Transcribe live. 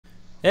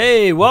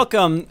Hey,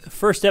 welcome.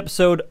 First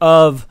episode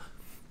of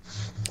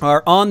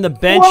our On the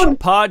Bench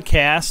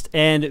podcast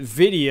and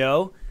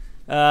video.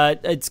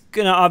 It's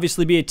going to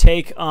obviously be a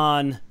take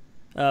on,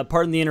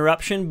 pardon the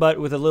interruption, but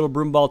with a little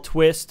broomball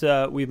twist.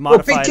 We've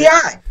modified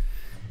it.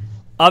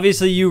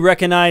 Obviously, you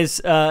recognize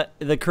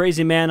the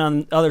crazy man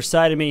on the other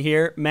side of me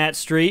here, Matt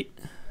Street.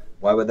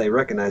 Why would they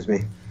recognize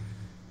me?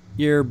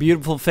 Your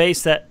beautiful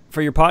face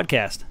for your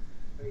podcast.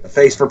 A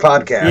face for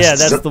podcasts. Yeah,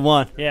 that's the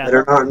one. Yeah,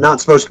 they're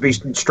not supposed to be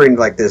streamed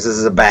like this. This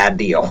is a bad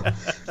deal.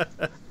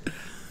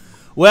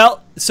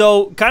 Well,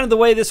 so kind of the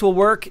way this will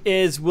work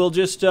is we'll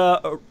just,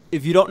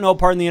 if you don't know,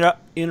 pardon the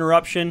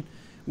interruption,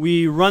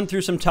 we run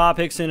through some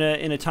topics in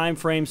a time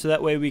frame so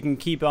that way we can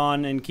keep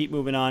on and keep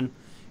moving on.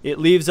 It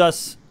leaves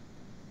us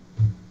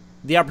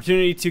the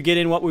opportunity to get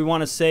in what we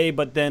want to say,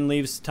 but then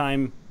leaves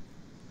time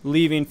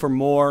leaving for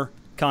more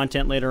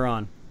content later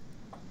on.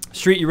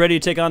 Street, you ready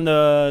to take on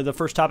the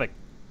first topic?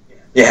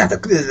 Yeah, the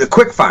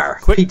quick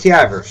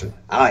PTI version.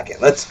 I like it.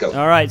 Let's go.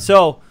 All right,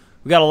 so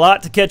we got a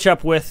lot to catch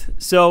up with.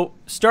 So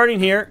starting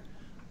here,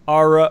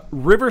 our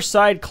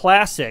Riverside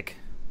Classic.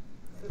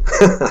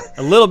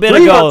 A little bit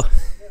ago.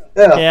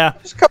 Yeah,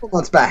 just a couple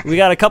months back. We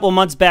got a couple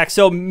months back.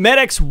 So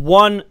MetX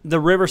won the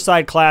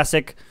Riverside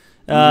Classic.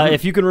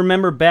 If you can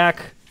remember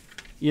back,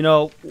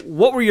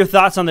 what were your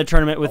thoughts on the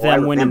tournament with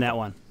them winning that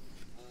one?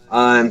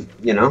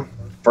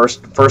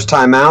 First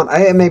time out.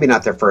 Maybe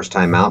not their first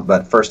time out,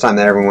 but first time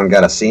that everyone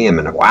got to see him,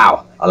 and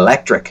wow,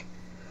 electric.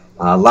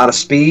 A lot of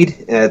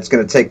speed. It's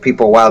going to take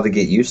people a while to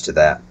get used to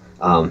that.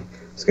 I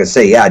was going to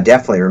say, yeah, I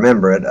definitely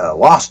remember it.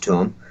 Lost to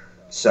him,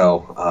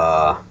 so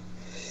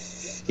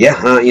they're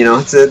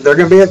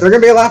going to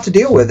be a lot to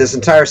deal with this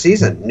entire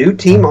season. New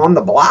team on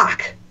the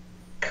block.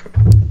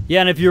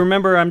 Yeah, and if you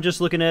remember, I'm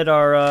just looking at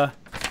our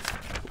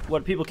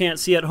what people can't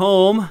see at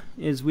home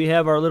is we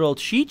have our little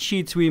cheat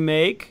sheets we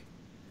make.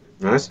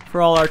 Nice.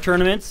 For all our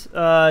tournaments.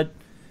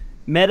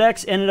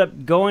 MetX ended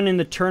up going in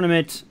the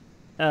tournament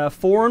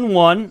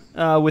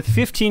 4-1 with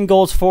 15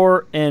 goals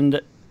for and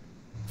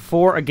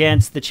 4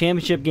 against. The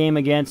championship game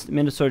against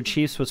Minnesota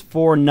Chiefs was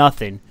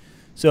 4-0.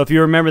 So if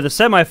you remember, the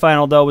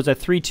semifinal, though, was a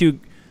 3-2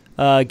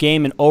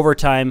 game in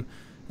overtime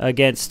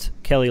against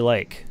Kelly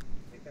Lake.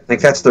 I think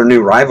that's their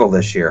new rival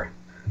this year,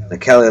 the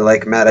Kelly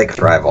Lake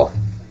MetX rival.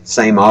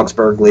 Same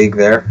Augsburg league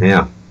there,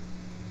 yeah.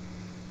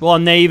 Well,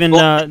 and they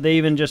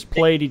even just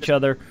played each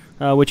other.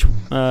 Which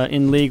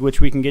in league,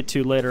 which we can get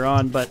to later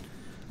on, but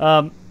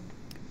and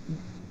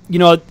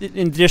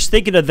just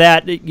thinking of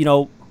that,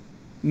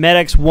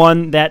 MetX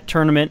won that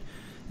tournament.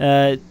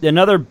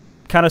 Another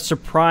kind of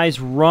surprise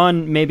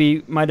run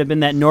maybe might have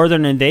been that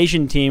Northern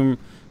Invasion team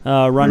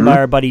run by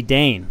our buddy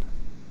Dane.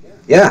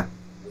 Yeah,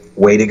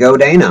 way to go,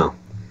 Dano.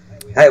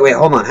 Hey, wait,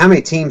 hold on. How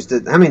many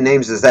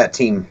names does that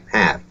team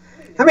have?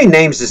 How many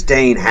names does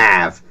Dane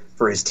have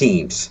for his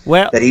teams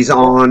that he's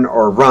on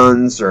or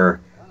runs or?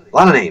 A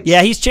lot of names.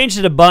 Yeah, he's changed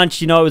it a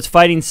bunch. It was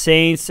Fighting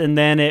Saints, and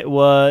then it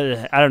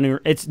was, I don't know,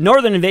 it's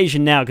Northern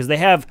Invasion now because they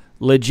have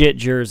legit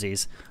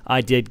jerseys. I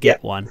did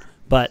get one,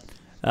 but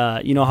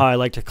you know how I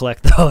like to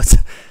collect those.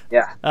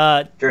 Yeah.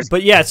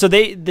 But yeah, so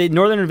the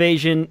Northern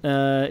Invasion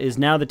is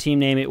now the team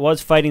name. It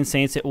was Fighting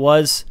Saints. It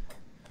was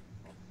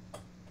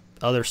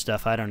other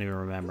stuff. I don't even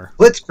remember.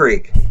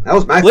 Blitzkrieg. That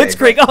was my favorite.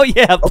 Blitzkrieg. Oh,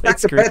 yeah,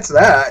 Blitzkrieg. That's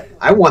that.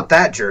 I want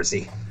that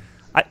jersey.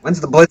 When's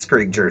the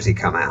Blitzkrieg jersey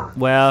come out?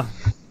 Well...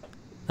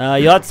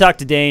 you'll have to talk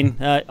to Dane.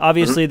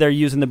 Obviously, they're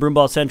using the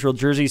Broomball Central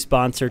jersey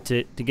sponsor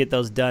to get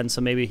those done,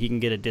 so maybe he can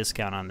get a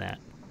discount on that.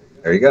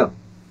 There you go.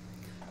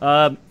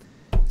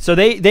 So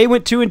they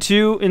went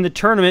 2-2 in the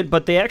tournament,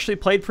 but they actually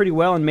played pretty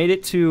well and made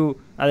it to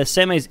the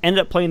semis.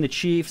 Ended up playing the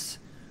Chiefs.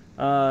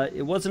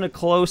 It wasn't a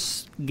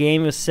close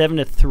game. It was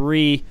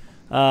 7-3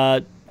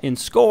 in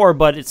score,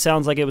 but it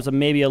sounds like it was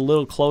maybe a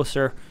little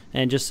closer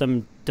and just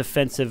some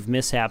defensive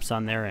mishaps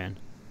on their end.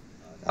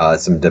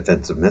 Some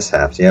defensive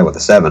mishaps, yeah, with a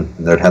 7.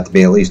 There'd have to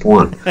be at least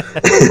one.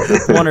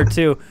 One or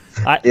two.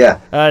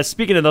 Yeah.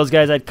 Speaking of those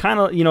guys, I'd kind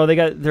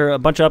of, they're a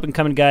bunch of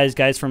up-and-coming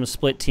guys from a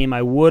split team.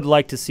 I would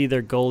like to see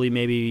their goalie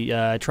maybe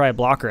try a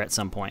blocker at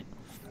some point.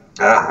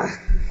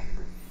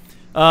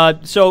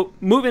 So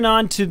moving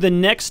on to the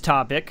next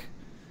topic,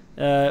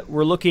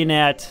 we're looking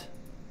at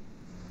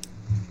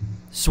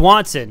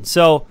Swanson.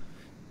 So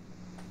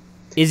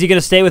is he going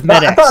to stay with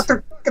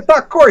MetX? I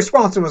thought Corey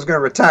Swanson was going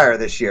to retire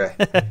this year.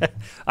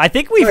 I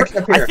think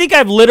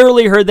I've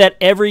literally heard that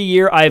every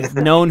year I've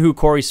known who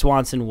Corey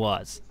Swanson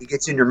was. He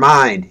gets in your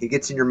mind.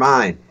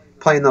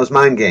 Playing those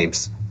mind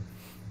games.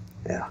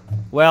 Yeah.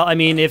 Well, I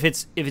mean, if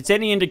it's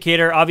any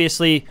indicator,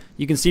 obviously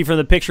you can see from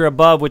the picture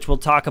above, which we'll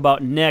talk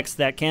about next,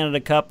 that Canada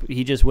Cup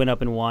he just went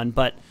up and won.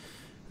 But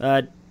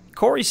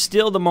Corey's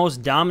still the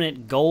most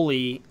dominant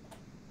goalie.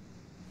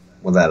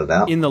 Without a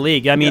doubt. In the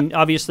league. I mean,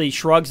 obviously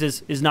Shrugs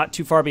is not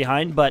too far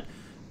behind, but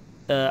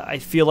I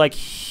feel like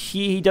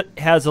he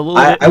has a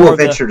little bit I will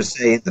venture to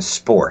say in the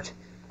sport.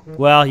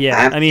 Well, yeah.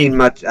 I haven't seen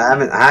much.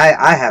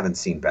 I haven't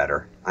seen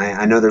better.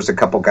 I know there's a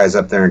couple guys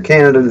up there in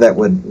Canada that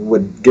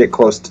would get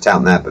close to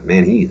touting that, but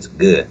man, he is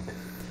good.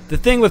 The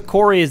thing with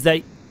Corey is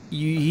that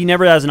he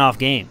never has an off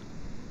game.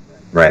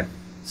 Right.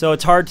 So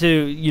it's hard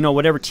to,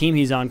 whatever team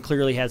he's on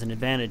clearly has an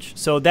advantage.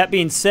 So that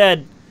being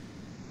said,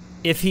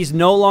 if he's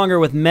no longer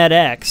with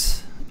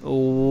MetX,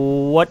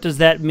 what does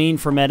that mean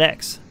for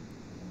MetX?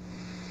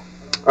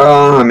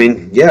 I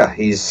mean, yeah,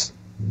 he's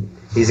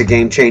a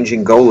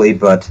game-changing goalie,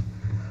 but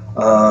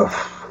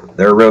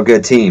they're a real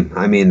good team.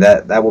 I mean,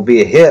 that will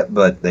be a hit,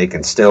 but they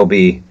can still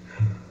be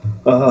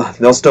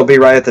they'll still be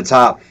right at the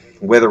top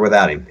with or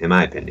without him, in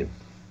my opinion.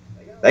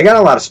 They got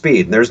a lot of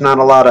speed. There's not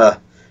a lot of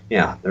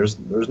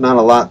there's not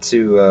a lot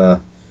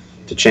to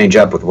change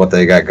up with what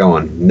they got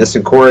going.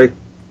 Missing Corey,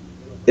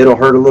 it'll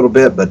hurt a little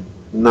bit, but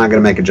not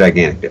going to make a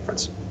gigantic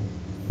difference.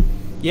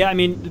 Yeah, I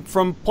mean,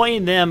 from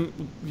playing them,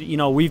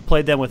 we've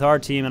played them with our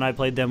team, and I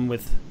played them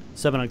with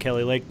 7 on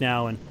Kelly Lake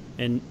now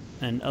and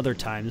other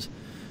times.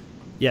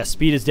 Yeah,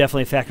 speed is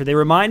definitely a factor. They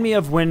remind me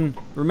of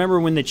remember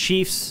when the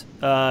Chiefs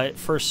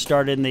first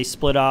started and they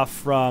split off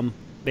from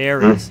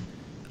Barry's?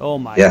 Mm-hmm. Oh,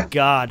 my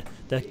God.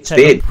 The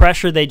type of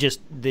pressure they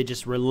just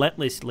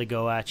relentlessly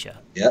go at you.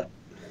 Yep.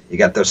 You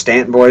got those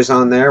Stanton boys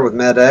on there with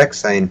MetX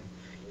saying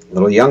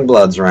little young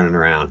bloods running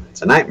around.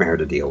 It's a nightmare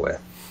to deal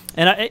with.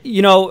 And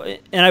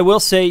I will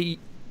say,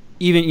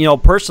 even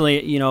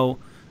personally,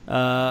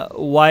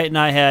 Wyatt and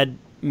I had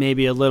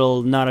maybe a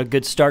little not a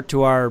good start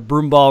to our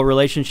Broomball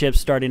relationship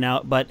starting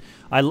out, but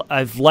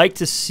I've liked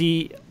to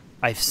see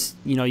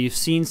you've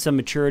seen some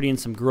maturity and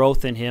some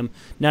growth in him,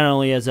 not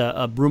only as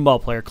a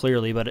Broomball player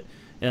clearly, but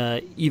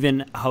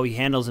even how he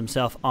handles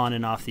himself on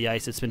and off the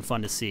ice. It's been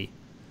fun to see.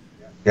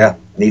 Yeah,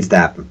 needs to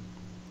happen.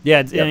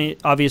 Yeah, yep. I mean,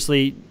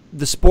 obviously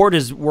the sport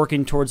is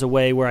working towards a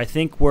way where I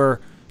think we're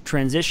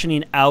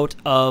transitioning out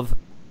of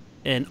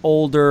an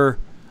older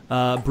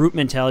brute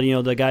mentality,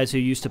 the guys who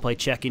used to play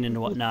checking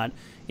and whatnot,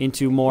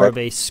 into more of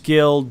a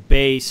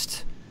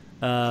skill-based.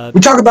 We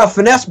talk about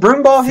finesse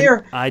broomball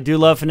here. I do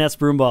love finesse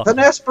broomball.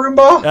 Finesse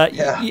broomball.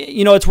 Yeah.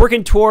 It's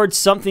working towards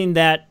something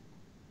that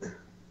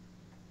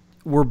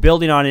we're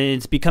building on, and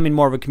it's becoming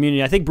more of a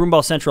community. I think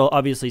Broomball Central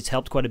obviously has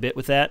helped quite a bit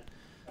with that.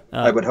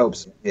 I would hope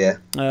so. Yeah.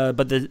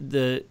 But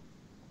the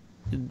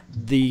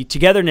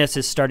togetherness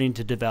is starting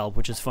to develop,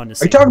 which is fun to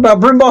see. Are you talking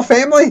about Broomball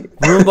family?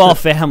 Broomball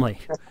family.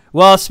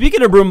 Well,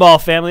 speaking of Broomball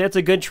family, that's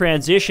a good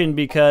transition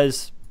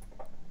because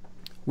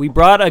we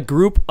brought a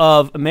group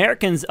of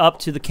Americans up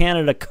to the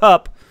Canada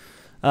Cup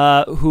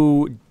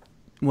who,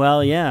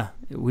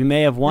 we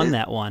may have won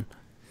that one.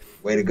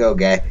 Way to go,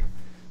 guy.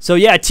 So,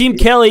 Team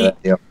Kelly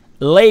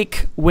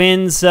Lake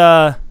wins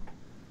the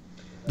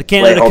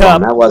Canada Cup.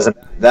 On. That wasn't.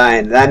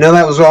 I know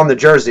that was on the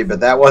jersey, but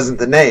that wasn't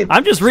the name.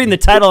 I'm just reading the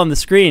title on the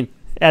screen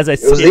as I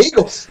see it. It was the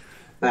Eagles.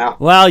 Now.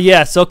 Well,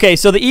 yes. Okay,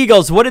 so the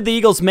Eagles. What did the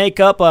Eagles make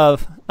up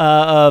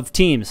of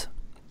teams?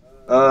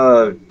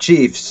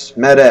 Chiefs,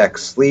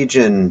 MetX,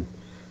 Legion,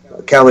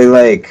 Kelly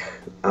Lake.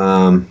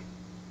 I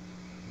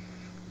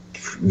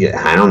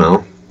don't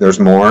know. There's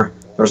more.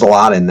 There's a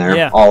lot in there.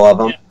 Yeah. All of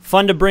them.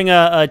 Fun to bring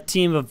a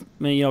team of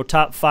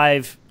top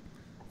 5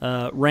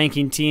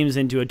 ranking teams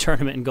into a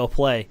tournament and go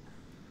play.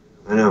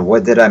 I know.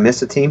 What did I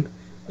miss? A team?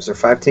 Was there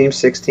 5 teams?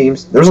 6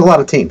 teams? There's a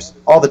lot of teams.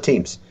 All the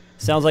teams.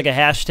 Sounds like a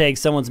hashtag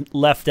someone's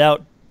left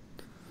out.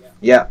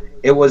 Yeah,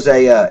 it was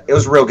a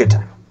real good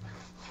time.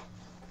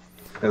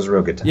 It was a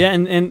real good time. Yeah,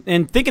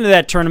 and thinking of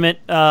that tournament,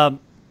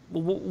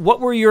 what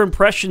were your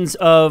impressions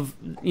of?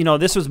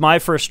 This was my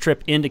first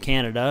trip into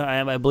Canada.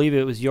 I believe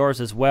it was yours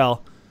as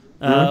well.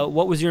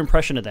 What was your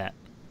impression of that?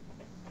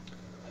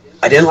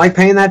 I didn't like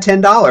paying that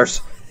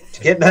 $10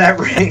 to get into that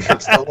ring. I'm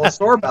still a little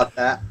sore about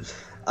that.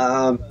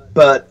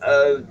 But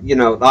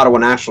the Ottawa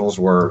Nationals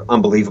were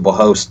unbelievable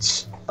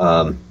hosts.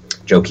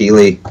 Joe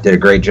Keeley did a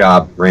great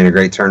job, ran a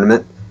great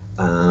tournament.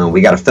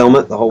 We got to film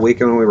it the whole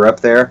weekend when we were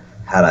up there.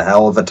 Had a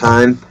hell of a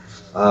time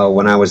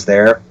when I was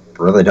there.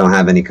 Really don't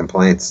have any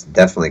complaints.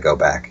 Definitely go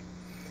back.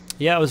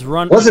 Yeah, it was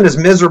run. Wasn't as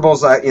miserable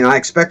as I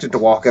expected to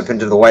walk up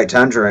into the White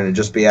Tundra and it'd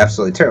just be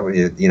absolutely terrible.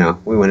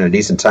 We went at a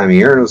decent time of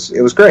year.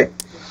 It was great.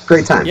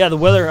 Great time. Yeah, the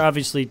weather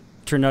obviously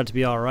turned out to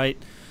be all right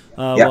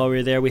while we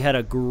were there. We had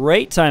a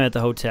great time at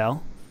the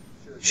hotel.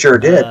 Sure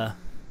did.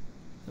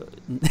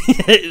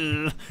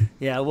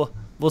 Yeah,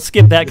 we'll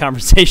skip that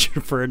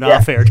conversation for an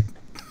off-air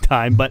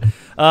time. But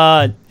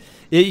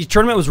the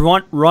tournament was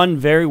run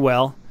very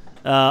well.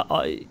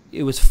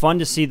 It was fun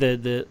to see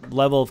the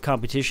level of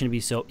competition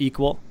be so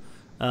equal.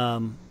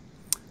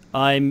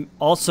 I'm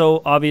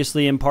also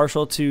obviously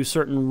impartial to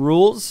certain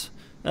rules,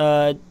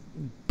 but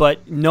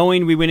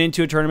knowing we went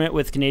into a tournament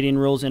with Canadian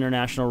rules,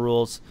 international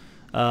rules,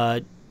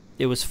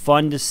 it was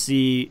fun to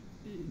see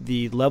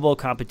the level of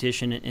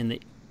competition and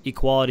the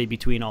equality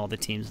between all the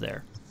teams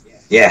there.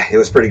 Yeah, it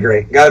was pretty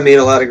great. Got to meet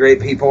a lot of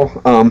great people.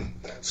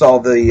 Saw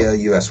the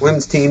U.S.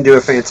 women's team do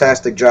a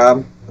fantastic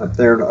job up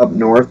there up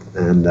north,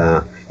 and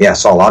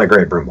saw a lot of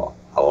great broomball.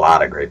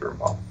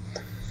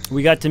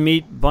 We got to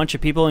meet a bunch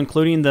of people,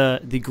 including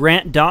the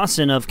Grant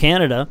Dawson of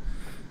Canada.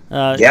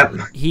 Yep.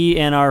 He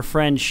and our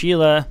friend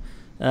Sheila,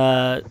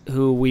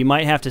 who we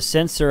might have to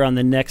censor on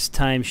the next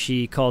time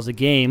she calls a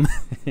game.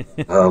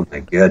 Oh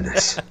my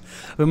goodness.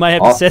 We might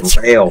have to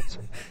censor.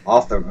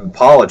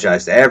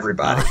 Apologize to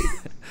everybody.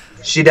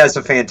 She does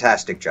a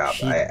fantastic job.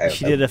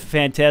 She did a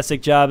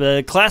fantastic job.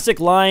 The classic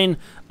line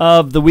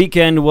of the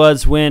weekend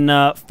was when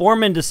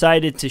Foreman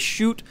decided to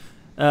shoot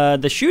the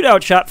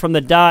shootout shot from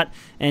the dot,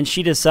 and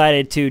she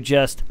decided to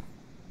just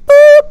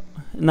boop.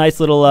 Nice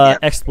little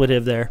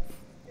expletive there.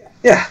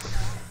 Yeah,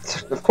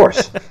 of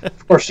course.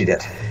 Of course she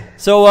did.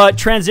 So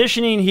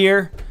transitioning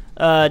here,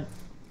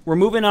 we're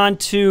moving on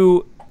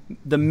to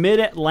the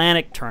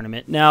Mid-Atlantic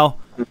tournament. Now,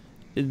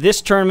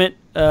 this tournament,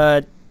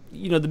 the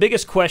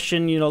biggest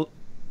question,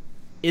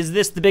 is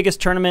this the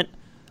biggest tournament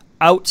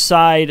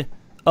outside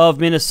of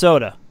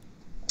Minnesota?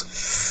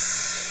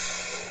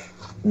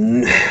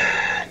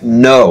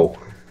 No,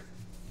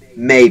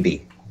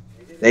 maybe.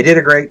 They did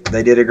a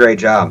great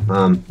job.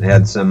 They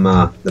had some.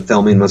 The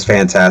filming was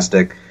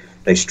fantastic.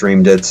 They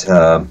streamed it.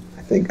 I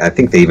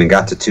think they even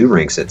got to 2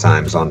 rinks at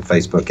times on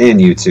Facebook and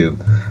YouTube.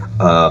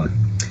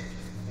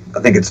 I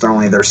think it's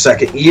only their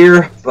second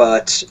year,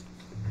 but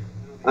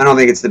I don't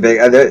think it's the big.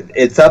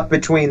 It's up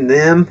between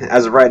them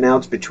as of right now.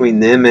 It's between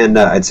them and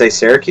I'd say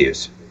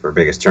Syracuse for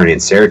biggest tourney.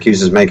 And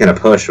Syracuse is making a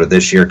push with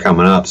this year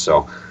coming up.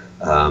 So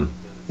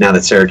now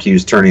that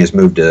Syracuse tourney has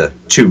moved to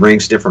 2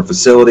 rinks, different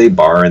facility,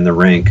 bar in the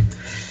rink,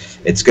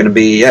 it's going to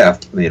be I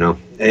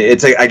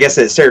guess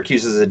that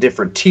Syracuse is a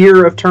different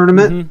tier of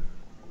tournament.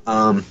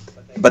 Mm-hmm.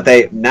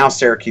 But now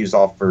Syracuse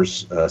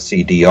offers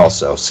CD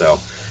also. So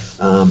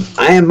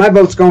my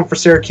vote's going for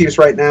Syracuse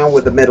right now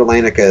with the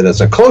Mid-Atlantic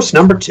as a close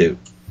number 2.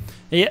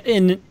 Yeah,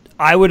 and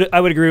I would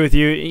agree with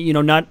you.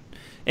 Not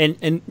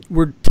and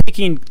we're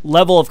taking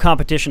level of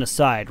competition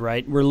aside,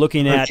 right? We're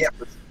looking at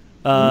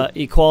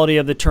equality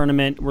of the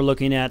tournament. We're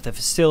looking at the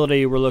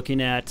facility. We're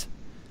looking at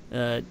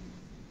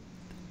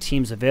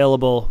teams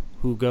available,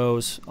 who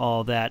goes,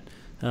 all that.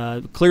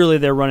 Clearly,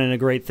 they're running a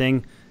great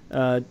thing.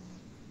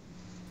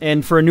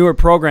 And for a newer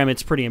program,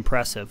 it's pretty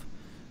impressive.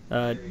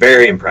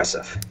 Very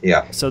impressive,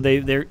 yeah. So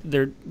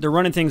they're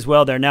running things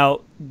well there.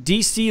 Now,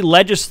 DC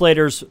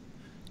legislators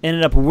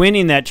ended up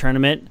winning that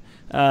tournament.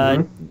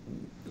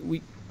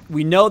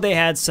 We know they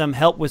had some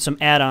help with some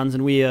add-ons,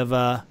 and we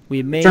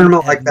made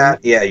tournament like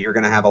that. Yeah, you're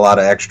going to have a lot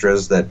of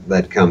extras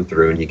that come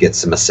through, and you get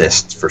some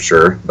assists for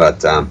sure.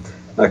 But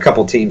a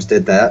couple teams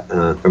did that.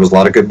 There was a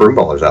lot of good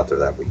broomballers out there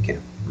that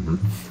weekend. Mm-hmm.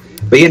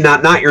 But yeah,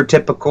 not your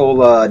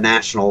typical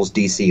Nationals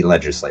DC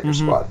legislator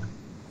squad.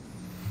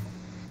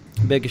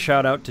 Big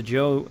shout out to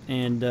Joe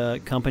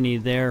and company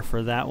there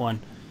for that one.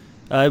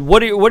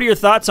 What are your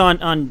thoughts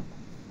on?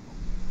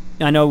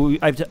 I know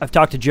I've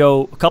talked to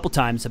Joe a couple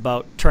times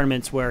about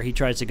tournaments where he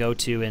tries to go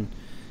to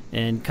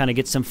and kind of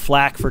gets some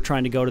flack for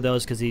trying to go to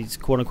those because he's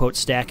quote unquote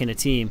stacking a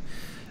team.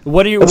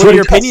 What are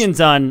your opinions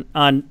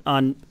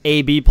on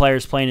AB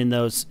players playing in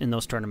those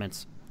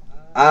tournaments?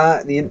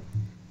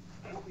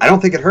 I don't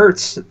think it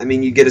hurts. I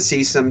mean, you get to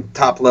see some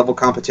top-level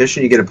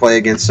competition. You get to play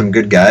against some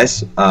good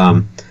guys.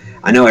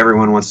 I know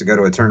everyone wants to go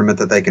to a tournament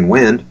that they can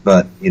win,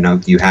 but,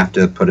 you have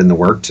to put in the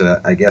work to,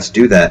 I guess,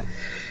 do that.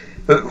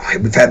 But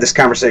we've had this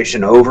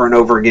conversation over and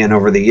over again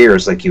over the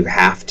years. Like, you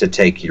have to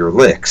take your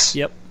licks.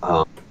 Yep.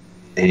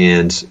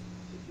 And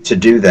to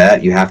do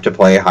that, you have to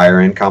play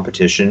higher-end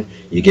competition.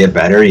 You get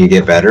better,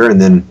 and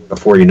then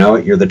before you know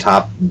it, you're the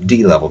top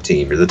D-level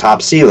team. You're the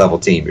top C-level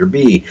team. You're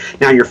B.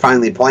 Now you're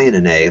finally playing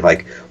an A.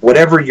 Like,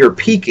 whatever your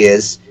peak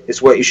is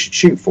what you should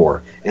shoot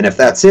for. And if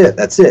that's it,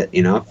 that's it.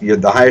 If you're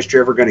the highest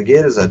you're ever going to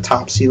get is a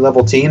top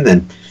C-level team,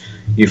 then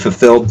you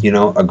fulfilled,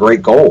 a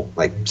great goal.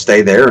 Like,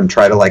 stay there and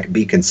try to,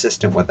 be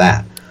consistent with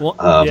that. Well,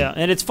 yeah,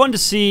 and it's fun to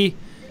see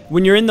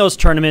when you're in those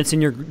tournaments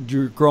and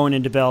you're growing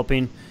and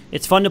developing.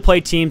 It's fun to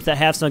play teams that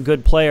have some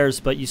good players,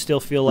 but you still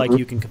feel like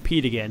you can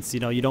compete against. You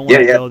don't want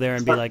to go there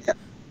and be like,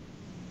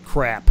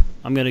 crap,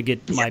 I'm going to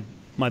get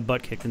my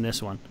butt kicked in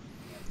this one.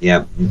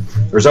 Yeah,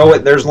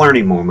 there's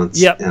learning moments.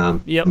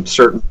 Yep.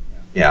 Certain,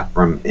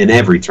 from in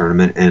every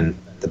tournament, and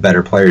the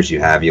better players you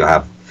have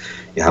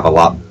a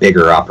lot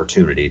bigger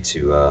opportunity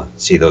to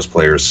see those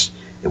players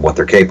and what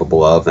they're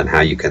capable of, and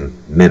how you can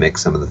mimic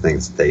some of the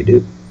things that they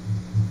do.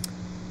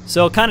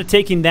 So, kind of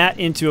taking that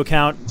into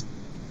account,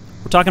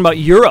 we're talking about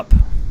Europe.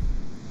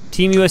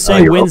 Team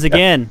USA wins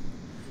again.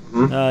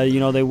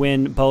 Mm-hmm. They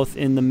win both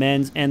in the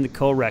men's and the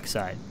co-rec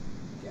side.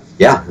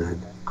 Yeah,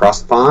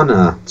 across the pond,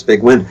 it's a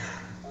big win.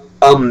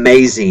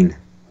 Amazing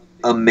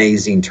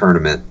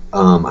tournament.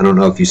 I don't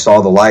know if you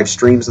saw the live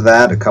streams of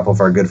that. A couple of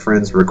our good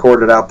friends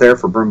recorded out there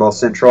for Broomball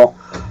Central.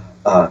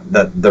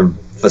 The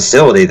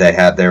facility they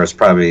had there was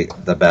probably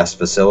the best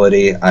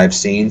facility I've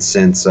seen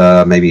since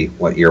maybe,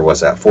 what year was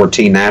that?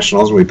 14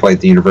 Nationals. We played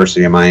at the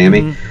University of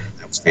Miami. Mm-hmm.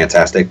 That was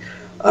fantastic.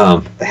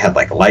 They had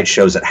light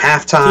shows at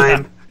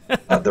halftime.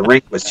 Yeah. The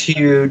rink was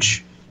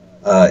huge.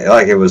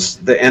 It was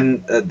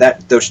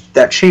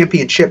that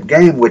championship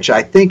game, which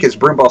I think is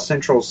Broomball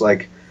Central's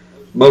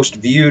most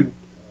viewed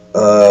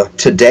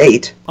to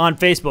date on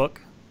Facebook.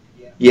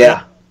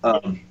 Yeah,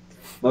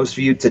 most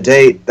viewed to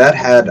date. That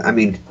had,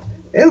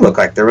 it looked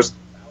like there was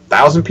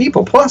 1,000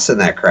 people plus in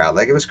that crowd.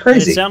 It was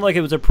crazy. And it sounded like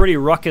it was a pretty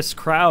ruckus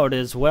crowd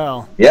as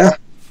well. Yeah.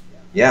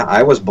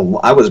 I was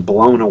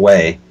blown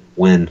away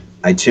when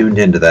I tuned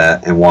into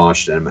that and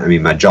watched, and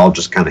my jaw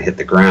just kind of hit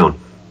the ground.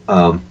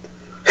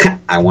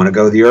 I want to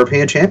go to the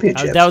European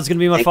Championships. That was going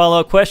to be my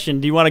follow-up question.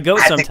 Do you want to go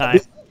sometime?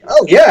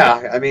 Oh,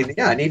 yeah. I mean,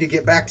 yeah, I need to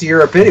get back to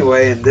Europe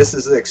anyway, and this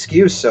is the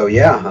excuse. So,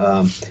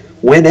 yeah,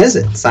 when is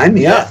it? Sign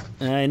me up.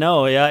 I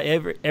know,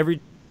 yeah.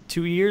 Every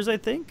 2 years, I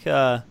think.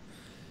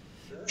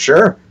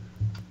 Sure.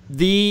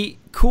 The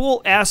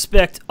cool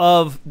aspect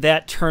of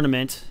that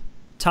tournament,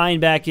 tying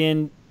back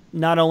in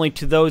not only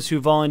to those who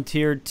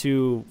volunteered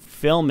to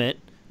film it,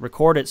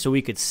 record it so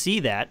we could see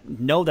that,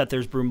 know that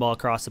there's broomball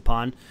across the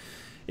pond,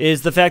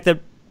 is the fact that,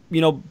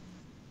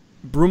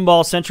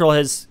 Broomball Central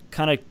has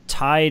kind of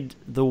tied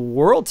the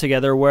world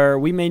together where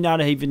we may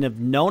not even have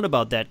known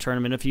about that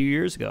tournament a few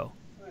years ago.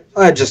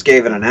 I just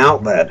gave it an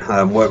outlet.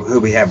 Who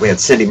we had? We had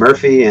Cindy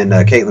Murphy and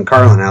Caitlin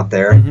Carlin out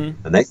there, and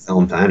they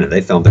filmed. I know they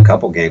filmed a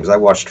couple games. I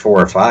watched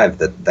 4 or 5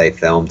 that they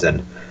filmed,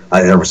 and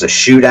there was a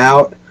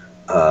shootout,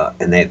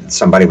 and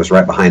somebody was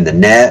right behind the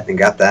net and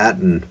got that.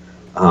 And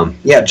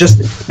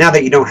just now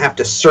that you don't have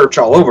to search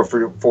all over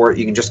for it,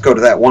 you can just go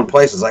to that one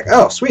place. It's like,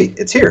 oh, sweet,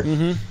 it's here.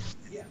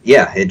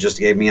 Yeah, it just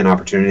gave me an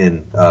opportunity,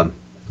 and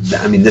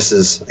I mean, this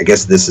is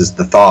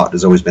the thought.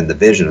 Has always been the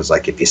vision. It's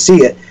like if you see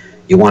it,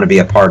 you want to be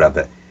a part of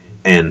it.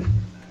 And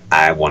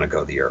I want to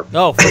go to Europe.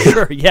 Oh, for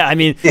sure. Yeah, I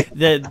mean,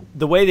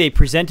 the way they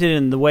presented it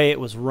and the way it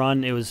was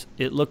run,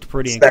 it looked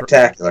pretty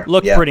spectacular.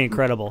 Pretty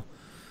incredible.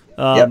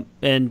 And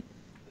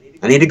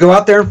I need to go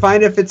out there and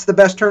find if it's the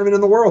best tournament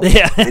in the world.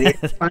 Yeah, I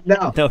need to find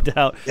out. No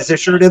doubt. Yes,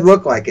 it sure did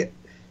look like it.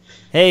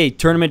 Hey,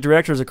 tournament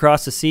directors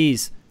across the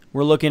seas,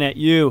 we're looking at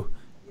you.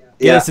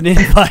 Get us an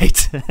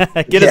invite.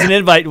 Get us an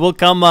invite. We'll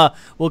come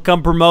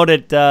promote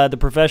it the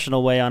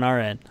professional way on our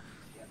end.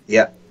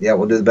 Yeah,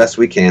 we'll do the best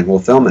we can. We'll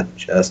film it.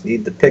 Just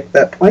need to pick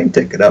that plane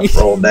ticket up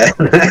for old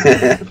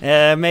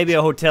dad. Maybe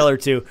a hotel or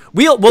two.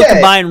 We'll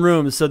combine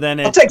rooms so then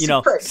it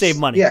save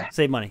money. Yeah.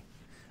 Save money.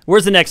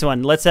 Where's the next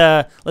one? Let's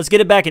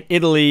get it back in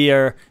Italy,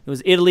 or it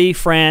was Italy,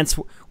 France.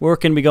 Where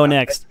can we go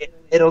next?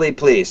 Italy,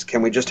 please.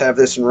 Can we just have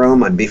this in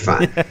Rome? I'd be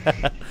fine.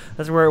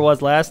 That's where it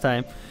was last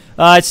time.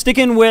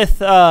 Sticking with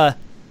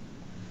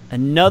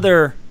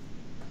another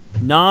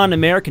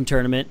non-American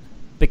tournament,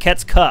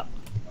 Bequets Cup.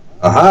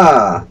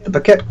 Aha! The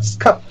Bequets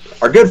Cup.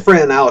 Our good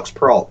friend Alex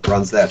Peralt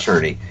runs that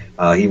tourney.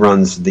 He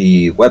runs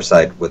the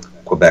website with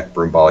Quebec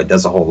Broomball. He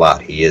does a whole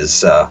lot. He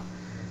is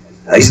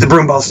he's the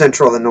Broomball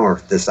Central of the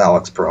North, this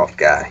Alex Peralt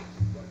guy.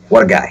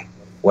 What a guy.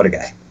 What a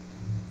guy.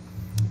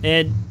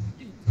 And,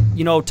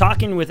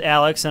 talking with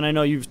Alex, and I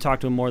know you've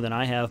talked to him more than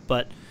I have,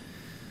 but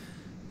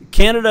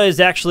Canada is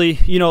actually,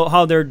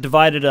 how they're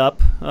divided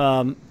up.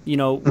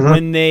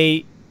 When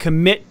they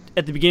commit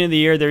at the beginning of the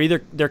year,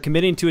 they're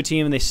committing to a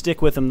team and they stick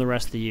with them the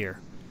rest of the year.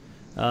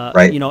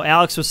 Right.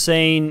 Alex was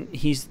saying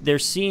they're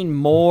seeing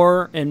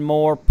more and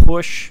more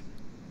push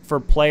for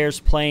players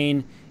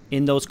playing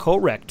in those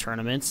co-rec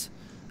tournaments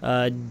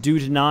due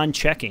to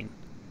non-checking.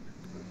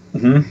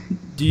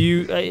 Do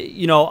you?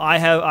 I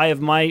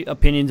have my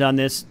opinions on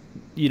this.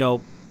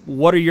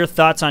 What are your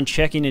thoughts on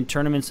checking in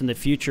tournaments and the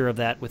future of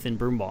that within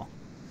Broomball?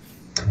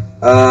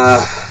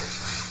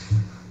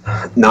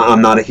 No,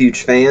 I'm not a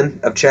huge fan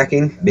of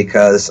checking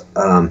because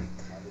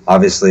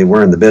obviously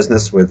we're in the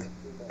business with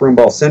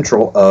Broomball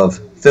Central of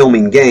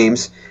filming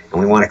games, and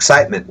we want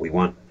excitement. We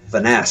want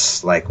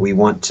finesse. Like, we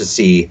want to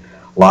see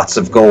lots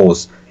of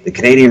goals. The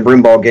Canadian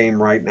Broomball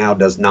game right now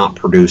does not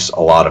produce a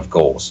lot of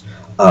goals.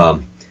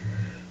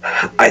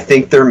 I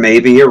think there may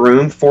be a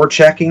room for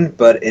checking,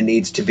 but it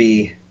needs to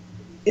be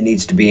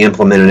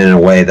implemented in a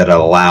way that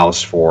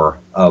allows for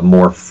a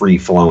more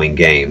free-flowing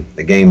game.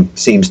 The game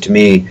seems to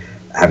me,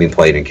 having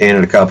played in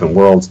Canada Cup and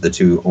Worlds, the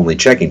two only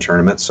checking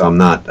tournaments, so I'm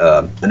not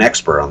an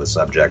expert on the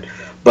subject,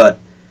 but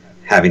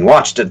having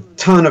watched a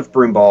ton of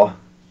Broomball,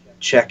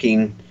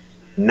 checking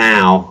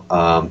now,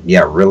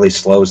 really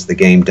slows the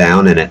game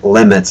down, and it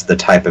limits the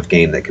type of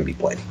game that can be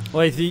played.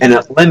 Well, and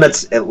it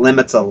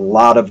limits a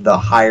lot of the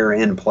higher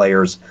end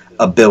players'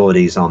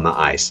 abilities on the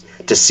ice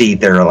to see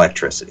their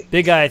electricity.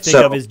 Big guy I think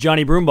of is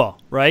Johnny Broomball,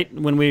 right?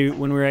 When we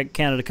were at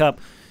Canada Cup,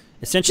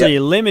 essentially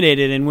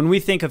eliminated, and when we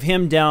think of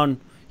him down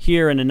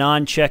here in a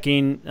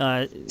non-checking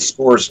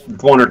scores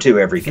 1 or 2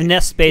 every game.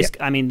 Finesse space.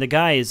 Yeah. I mean, the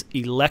guy is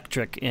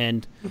electric,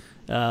 and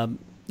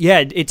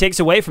it takes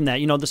away from that.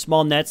 The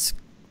small nets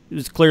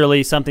is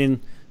clearly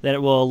something that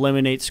it will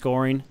eliminate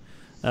scoring.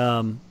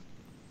 The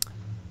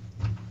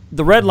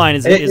red line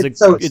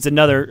is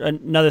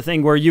another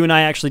thing where you and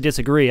I actually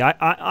disagree.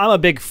 I'm a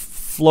big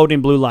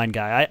floating blue line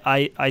guy.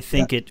 I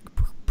think it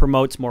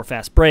promotes more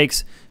fast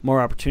breaks,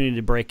 more opportunity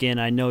to break in.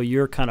 I know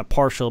you're kind of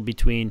partial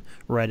between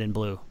red and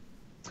blue.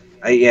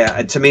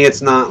 To me,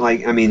 it's not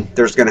like,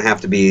 there's going to have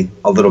to be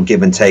a little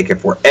give and take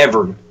if we're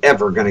ever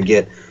going to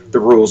get the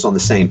rules on the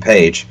same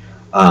page.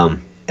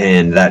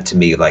 And that, to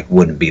me,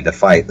 wouldn't be the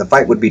fight. The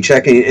fight would be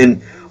checking.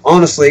 And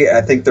honestly, I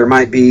think there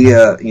might be,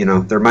 a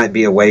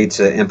way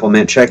to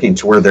implement checking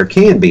to where there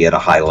can be at a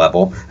high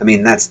level.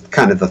 That's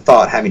kind of the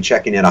thought, having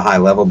checking at a high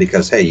level,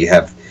 because, hey, you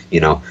have,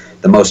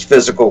 the most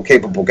physical,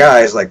 capable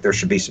guys, there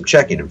should be some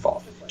checking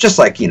involved. Just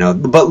like,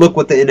 but look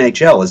what the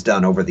NHL has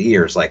done over the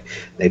years. Like,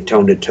 they've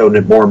toned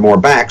it more and more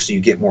back, so you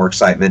get more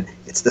excitement.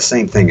 It's the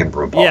same thing in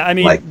Broomball. Yeah, I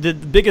mean, the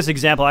biggest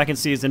example I can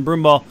see is in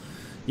Broomball.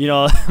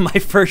 My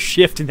first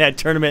shift in that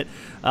tournament,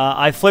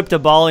 I flipped a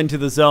ball into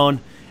the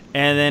zone,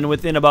 and then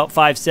within about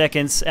 5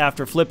 seconds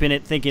after flipping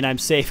it, thinking I'm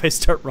safe, I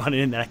start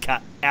running, and I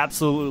got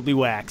absolutely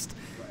waxed.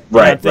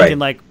 Right, and I'm thinking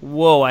like,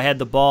 whoa, I had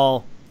the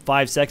ball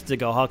 5 seconds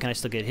ago. How can I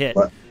still get hit?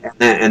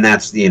 And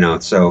that's,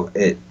 so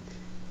it.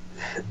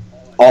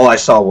 All I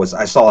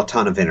saw a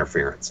ton of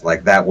interference.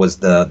 Like, that was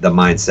the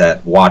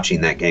mindset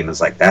watching that game,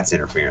 is like, that's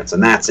interference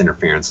and that's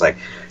interference. Like,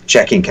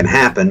 checking can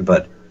happen,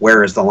 but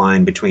where is the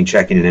line between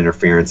checking and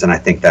interference? And I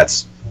think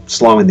that's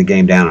slowing the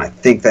game down. And I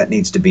think that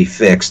needs to be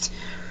fixed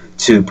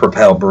to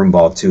propel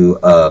Broomball to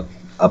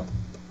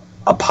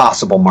a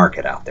possible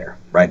market out there.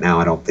 Right now,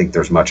 I don't think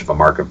there's much of a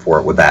market for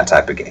it with that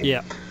type of game.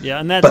 Yeah,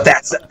 and but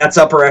that's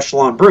upper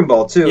echelon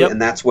Broomball too,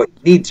 and that's what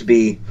need to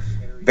be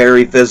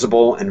very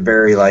visible and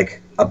very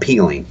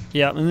appealing.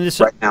 Yeah, and this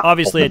is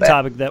obviously a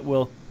topic that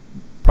we'll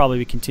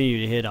probably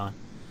continue to hit on.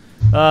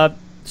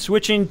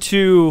 Switching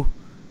to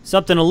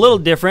something a little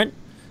different,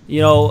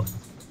 MetX,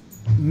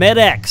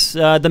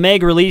 the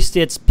Meg released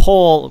its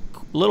poll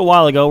a little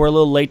while ago. We're a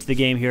little late to the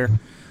game here.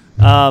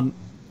 MetX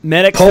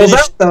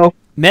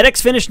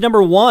finished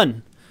number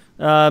 1,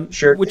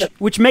 sure,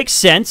 which makes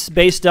sense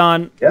based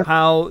on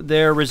how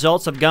their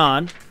results have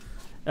gone.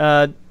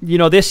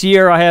 This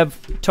year I have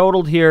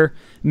totaled here.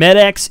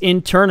 MetX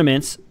in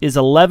tournaments is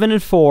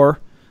 11-4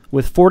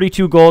 with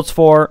 42 goals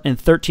for and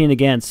 13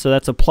 against, so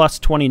that's a plus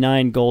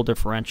 29 goal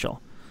differential.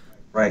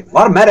 Right, a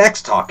lot of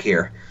MetX talk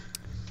here.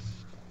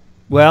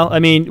 Well, I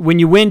mean, when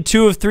you win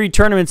 2 of 3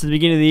 tournaments at the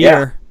beginning of the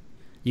year,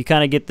 you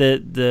kind of get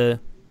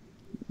the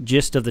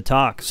gist of the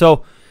talk.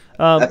 So,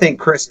 I think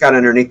Chris got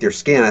underneath your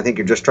skin. I think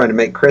you're just trying to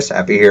make Chris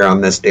happy here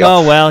on this deal.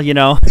 Oh well, you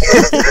had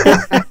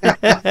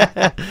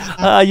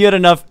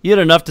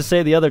enough to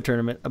say the other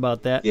tournament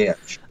about that. Yeah.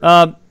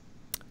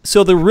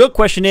 So the real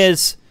question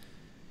is,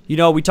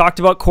 we talked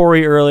about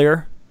Corey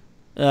earlier.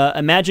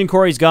 Imagine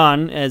Corey's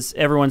gone, as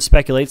everyone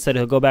speculates that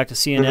he'll go back to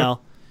CNL.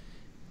 Mm-hmm.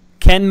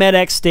 Can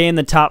MetX stay in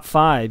the top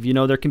 5?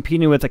 They're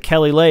competing with a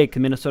Kelly Lake,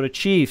 the Minnesota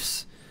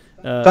Chiefs.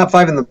 Top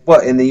 5 in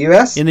the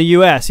U.S.? In the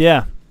U.S.,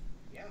 yeah.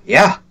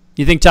 Yeah.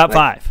 You think top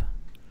 5?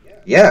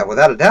 Yeah,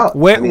 without a doubt.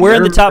 Where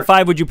in the top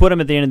 5 would you put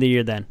them at the end of the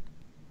year then?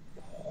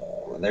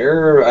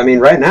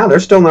 Right now they're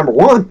still number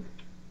 1.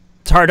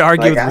 It's hard to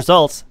argue with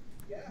results.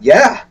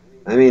 Yeah.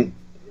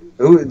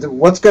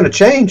 What's going to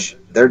change?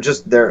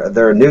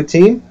 They're a new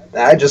team.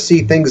 I just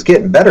see things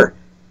getting better.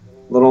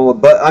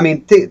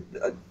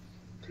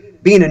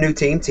 Being a new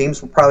team,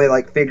 teams will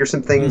probably figure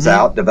some things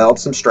out, develop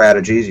some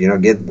strategies,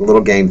 get a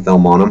little game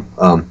film on them.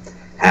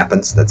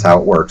 Happens. That's how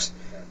it works.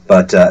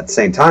 But at the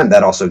same time,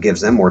 that also gives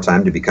them more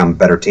time to become a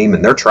better team,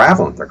 and they're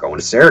traveling. They're going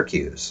to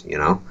Syracuse,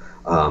 They're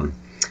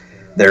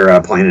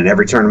playing in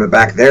every tournament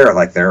back there.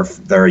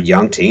 They're a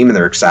young team, and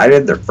they're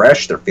excited. They're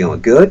fresh. They're feeling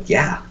good.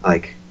 Yeah,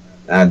 I've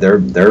got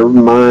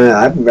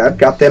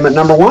them at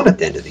number 1 at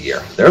the end of the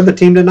year. They're the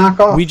team to knock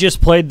off. We just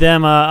played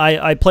them.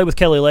 I played with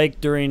Kelly Lake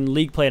during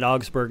league play at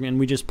Augsburg, and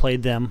we just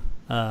played them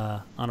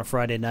on a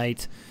Friday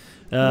night.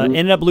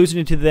 Ended up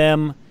losing to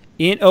them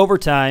in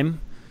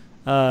overtime,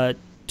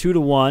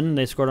 2-1.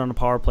 They scored on a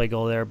power play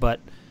goal there,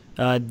 but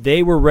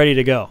they were ready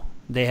to go.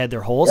 They had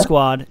their whole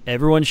squad.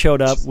 Everyone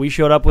showed up. We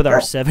showed up with our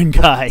 7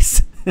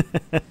 guys,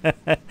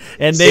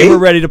 and they were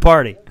ready to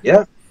party.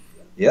 Yeah.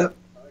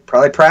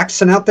 Probably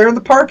practicing out there in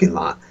the parking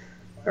lot.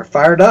 They're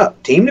fired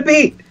up. Team to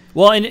beat.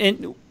 Well,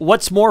 and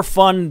what's more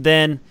fun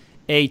than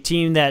a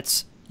team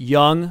that's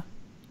young,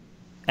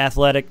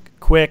 athletic,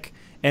 quick,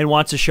 and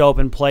wants to show up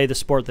and play the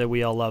sport that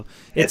we all love?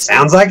 It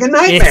sounds like a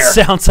nightmare. It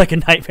sounds like a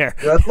nightmare.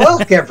 Good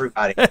luck,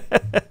 everybody.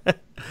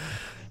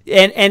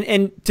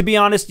 And to be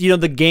honest,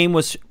 the game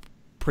was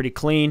pretty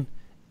clean.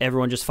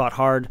 Everyone just fought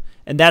hard.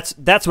 And that's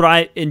what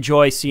I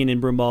enjoy seeing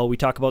in Broomball. We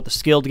talk about the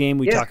skilled game.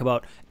 We talk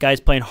about guys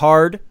playing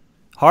hard.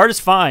 Hard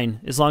is fine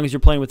as long as you're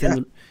playing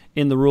within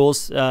the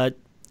rules.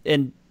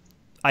 And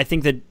I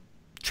think the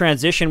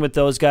transition with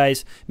those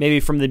guys, maybe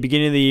from the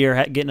beginning of the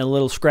year, getting a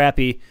little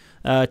scrappy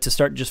to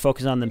start just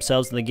focusing on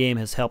themselves in the game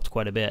has helped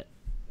quite a bit.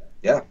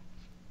 Yeah,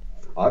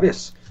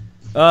 obvious.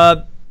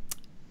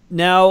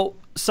 Now,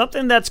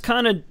 something that's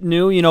kind of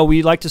new,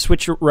 we like to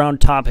switch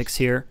around topics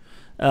here.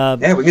 We're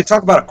going to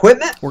talk about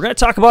equipment? We're going to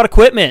talk about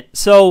equipment.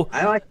 So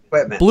I like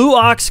equipment. Blue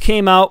Ox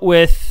came out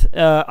with,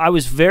 I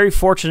was very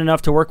fortunate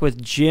enough to work with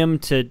Jim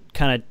to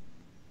kind of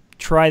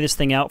try this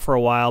thing out for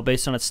a while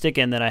based on a stick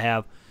end that I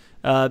have.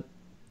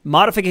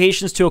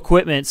 Modifications to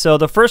equipment. So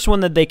the first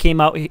one that they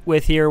came out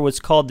with here was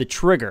called the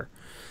Trigger.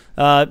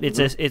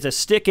 It's a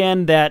stick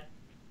end that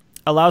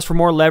allows for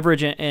more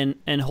leverage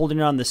and holding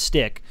it on the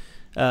stick.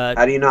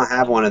 How do you not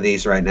have one of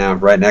these right now,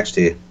 right next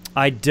to you?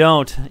 I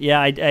don't.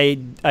 Yeah,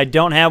 I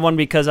don't have one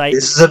because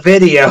This is a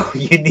video.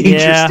 You need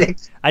your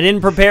sticks. I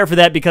didn't prepare for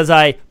that because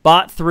I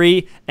bought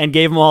 3 and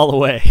gave them all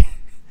away.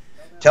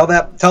 Tell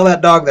that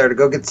dog there to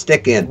go get the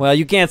stick in. Well,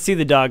 you can't see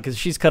the dog because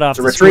she's cut off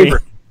the retriever.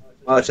 Screen.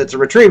 Oh, it's a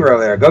retriever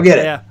over there. Go get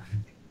it. Yeah.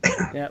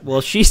 Yeah,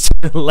 well, she's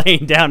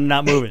laying down and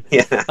not moving.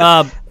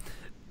 Yeah.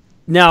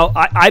 Now,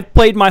 I've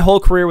played my whole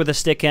career with a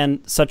stick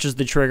end, such as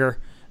the trigger,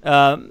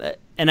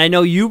 and I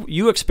know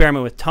you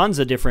experiment with tons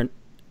of different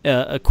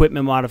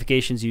equipment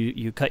modifications.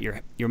 You cut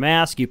your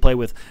mask. You play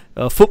with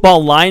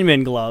football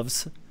lineman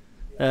gloves.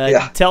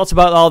 Tell us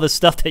about all the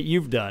stuff that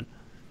you've done.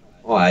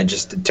 Well, I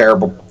just a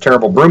terrible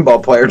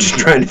broomball player just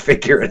trying to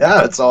figure it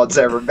out. It's all it's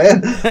ever been.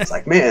 It's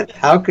like, man,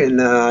 how can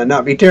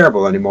not be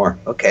terrible anymore?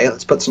 Okay,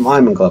 let's put some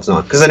lineman gloves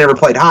on. Because I never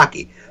played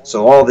hockey,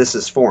 so all this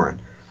is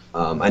foreign.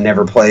 I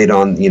never played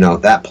on,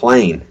 that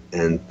plane,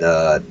 and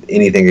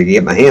anything I could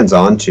get my hands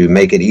on to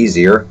make it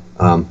easier,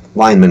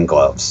 lineman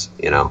gloves,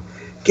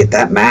 Get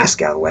that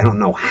mask out of the way. I don't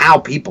know how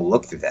people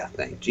look through that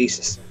thing.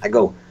 Jesus. I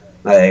go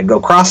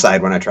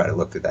cross-eyed when I try to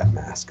look through that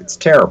mask. It's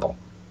terrible.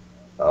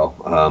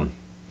 So,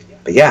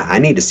 but yeah, I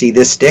need to see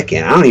this stick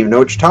in. I don't even know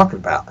what you're talking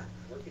about.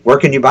 Where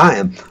can you buy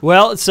them?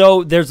 Well,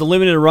 so there's a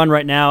limited run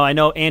right now. I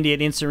know Andy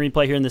at Instant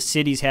Replay here in the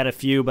city's had a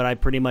few, but I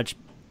pretty much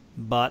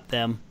bought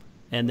them.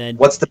 And then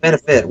what's the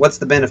benefit? What's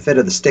the benefit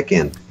of the stick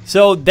end?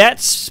 So that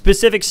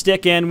specific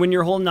stick end, when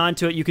you're holding on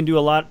to it, you can do a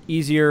lot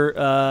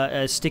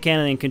easier stick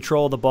end and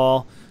control the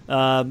ball.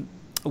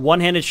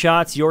 One-handed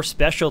shots, your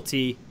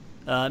specialty,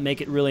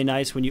 make it really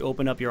nice when you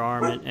open up your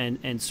arm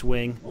and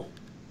swing.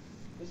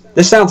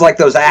 This sounds like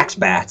those axe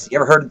bats.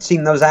 You ever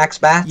seen those axe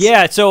bats?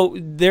 Yeah, so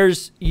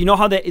there's,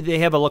 how they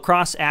have a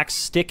lacrosse axe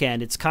stick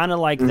end. It's kind of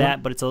like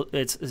that, but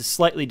it's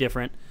slightly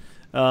different.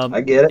 I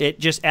get it. It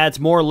just adds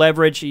more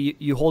leverage.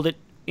 You hold it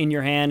in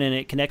your hand and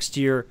it connects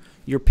to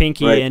your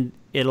pinky, right, and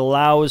it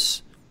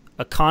allows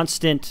a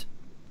constant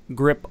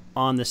grip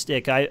on the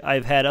stick.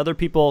 I've had other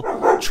people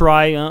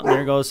try.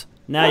 There it goes.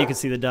 Now you can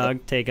see the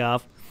dog take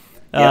off.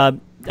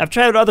 I've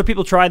tried other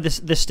people try this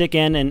stick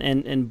end,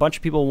 and a bunch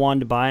of people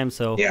wanted to buy them.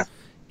 So yeah.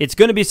 It's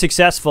going to be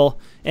successful,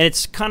 and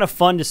it's kind of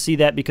fun to see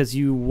that because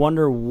you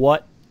wonder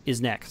what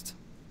is next.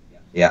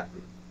 Yeah.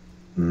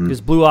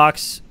 Because Blue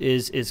Ox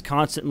is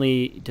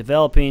constantly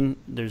developing.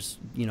 There's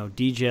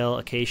D-gel,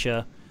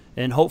 Acacia,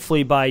 and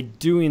hopefully by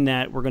doing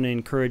that, we're going to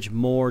encourage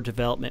more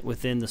development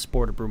within the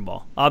sport of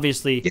broomball.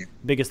 Obviously,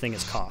 biggest thing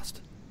is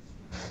cost.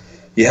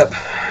 Yep.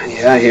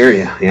 Yeah, I hear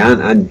you.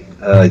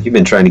 Yeah, you've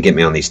been trying to get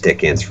me on these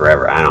stick ends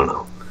forever. I don't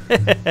know.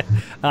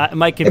 It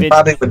might convince. It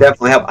probably would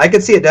definitely help. I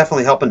could see it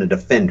definitely helping a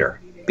defender,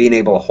 being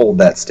able to hold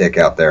that stick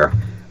out there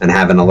and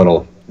having a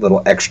little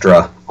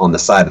extra on the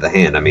side of the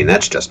hand. I mean,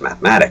 that's just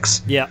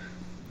mathematics. Yeah.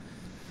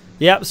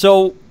 Yeah,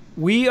 so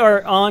we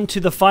are on to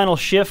the final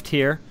shift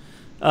here.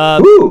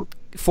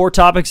 4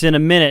 topics in a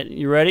minute.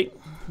 You ready?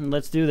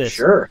 Let's do this.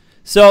 Sure.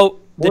 So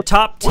the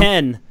top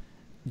 10,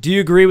 do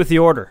you agree with the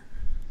order?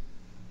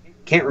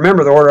 Can't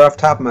remember the order off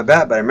the top of my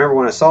bat, but I remember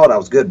when I saw it, I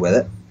was good with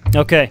it.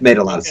 Okay. Made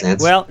a lot of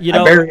sense. Well,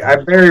 I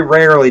very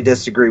rarely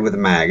disagree with a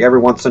mag. Every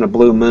once in a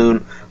blue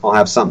moon, I'll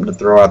have something to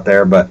throw out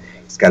there, but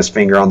he's got his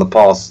finger on the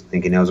pulse. I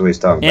think he knows what he's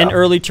talking about. And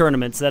early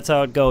tournaments, that's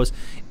how it goes.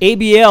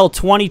 ABL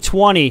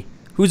 2020,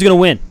 who's going to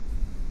win?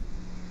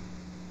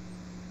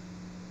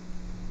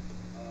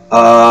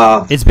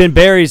 It's been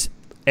berries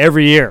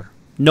every year.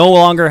 No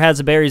longer has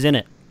the berries in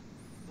it.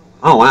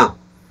 Oh, wow.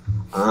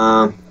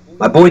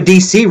 My boy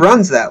DC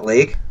runs that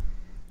league.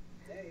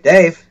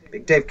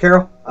 Big Dave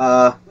Carroll.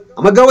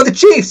 I'm gonna go with the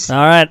Chiefs. All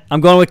right,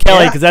 I'm going with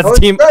Kelly because that's the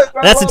team.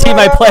 That's the team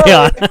I play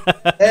on.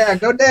 Yeah,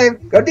 go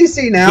Dave. Go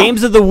DC now.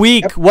 Games of the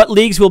week. Yep. What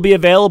leagues will be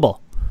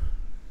available?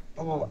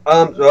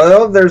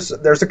 Well, there's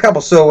a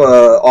couple. So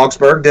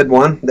Augsburg did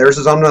one. Theirs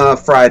is on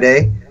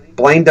Friday.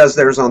 Blaine does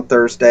theirs on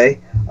Thursday.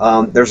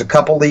 There's a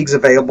couple leagues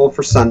available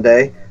for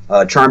Sunday.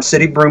 Charm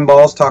City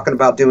Broomball's talking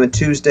about doing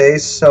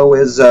Tuesdays. So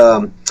is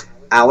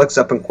Alex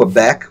up in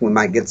Quebec. We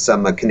might get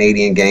some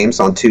Canadian games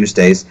on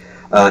Tuesdays.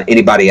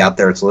 Anybody out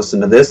there that's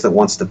listening to this that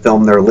wants to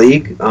film their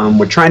league,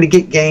 we're trying to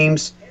get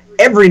games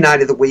every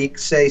night of the week,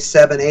 say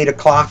 7, 8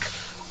 o'clock,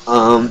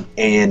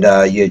 and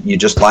you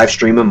just live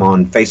stream them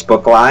on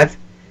Facebook Live,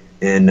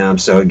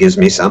 and so it gives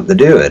me something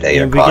to do at 8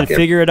 o'clock. We can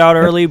figure it out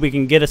early. We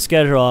can get a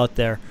schedule out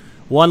there.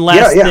 One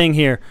last thing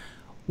here.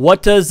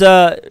 What does,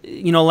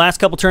 last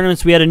couple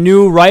tournaments we had a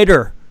new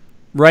writer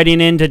writing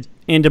into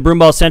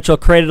Broomball Central,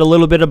 created a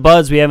little bit of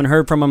buzz. We haven't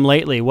heard from him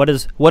lately. What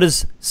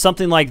does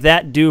something like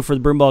that do for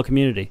the Broomball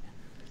community?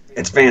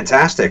 It's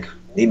fantastic.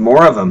 Need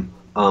more of them.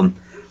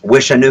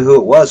 Wish I knew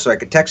who it was so I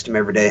could text him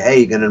every day.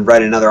 Hey, you going to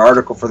write another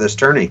article for this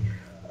tourney?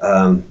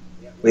 What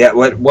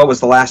was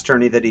the last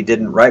tourney that he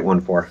didn't write one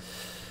for?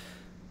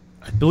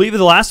 I believe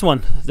the last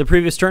one, the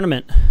previous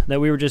tournament that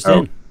we were just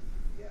in.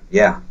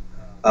 Yeah.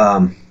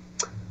 Anybody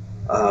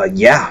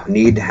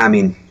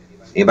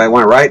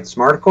want to write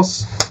some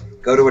articles?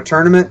 Go to a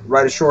tournament,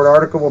 write a short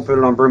article. We'll put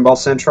it on Broomball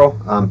Central.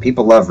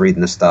 People love reading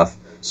this stuff.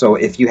 So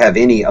if you have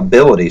any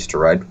abilities to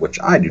write, which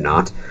I do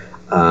not,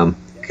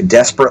 could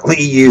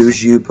desperately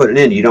use you put it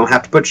in. You don't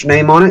have to put your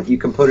name on it. You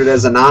can put it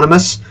as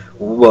anonymous.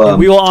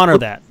 We will honor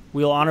that.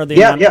 We'll honor the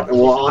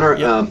we'll honor.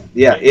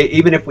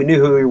 Even if we knew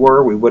who we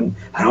were, we wouldn't.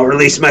 I don't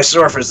release my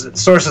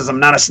sources.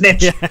 I'm not a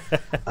snitch.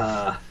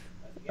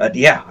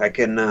 Yeah, I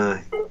can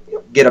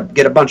get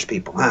a bunch of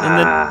people.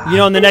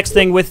 And the next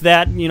thing with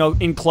that,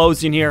 in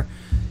closing here,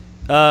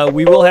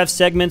 we will have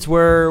segments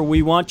where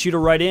we want you to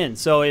write in.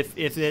 So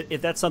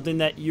if that's something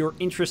that you're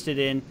interested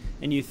in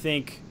and you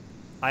think,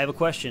 I have a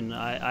question,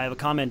 I have a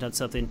comment on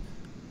something,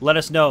 let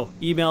us know.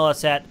 Email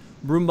us at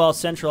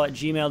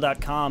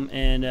broomballcentral@gmail.com,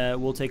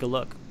 and we'll take a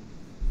look.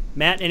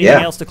 Matt,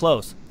 anything else to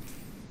close?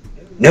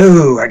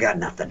 No, I got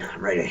nothing.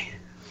 I'm ready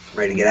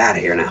to get out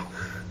of here now.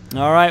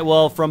 All right,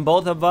 well, from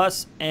both of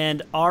us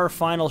and our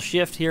final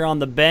shift here on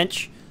the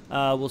bench,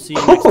 we'll see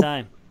you next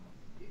time.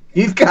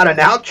 You've got an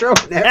outro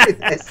and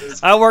everything.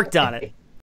 I worked on it.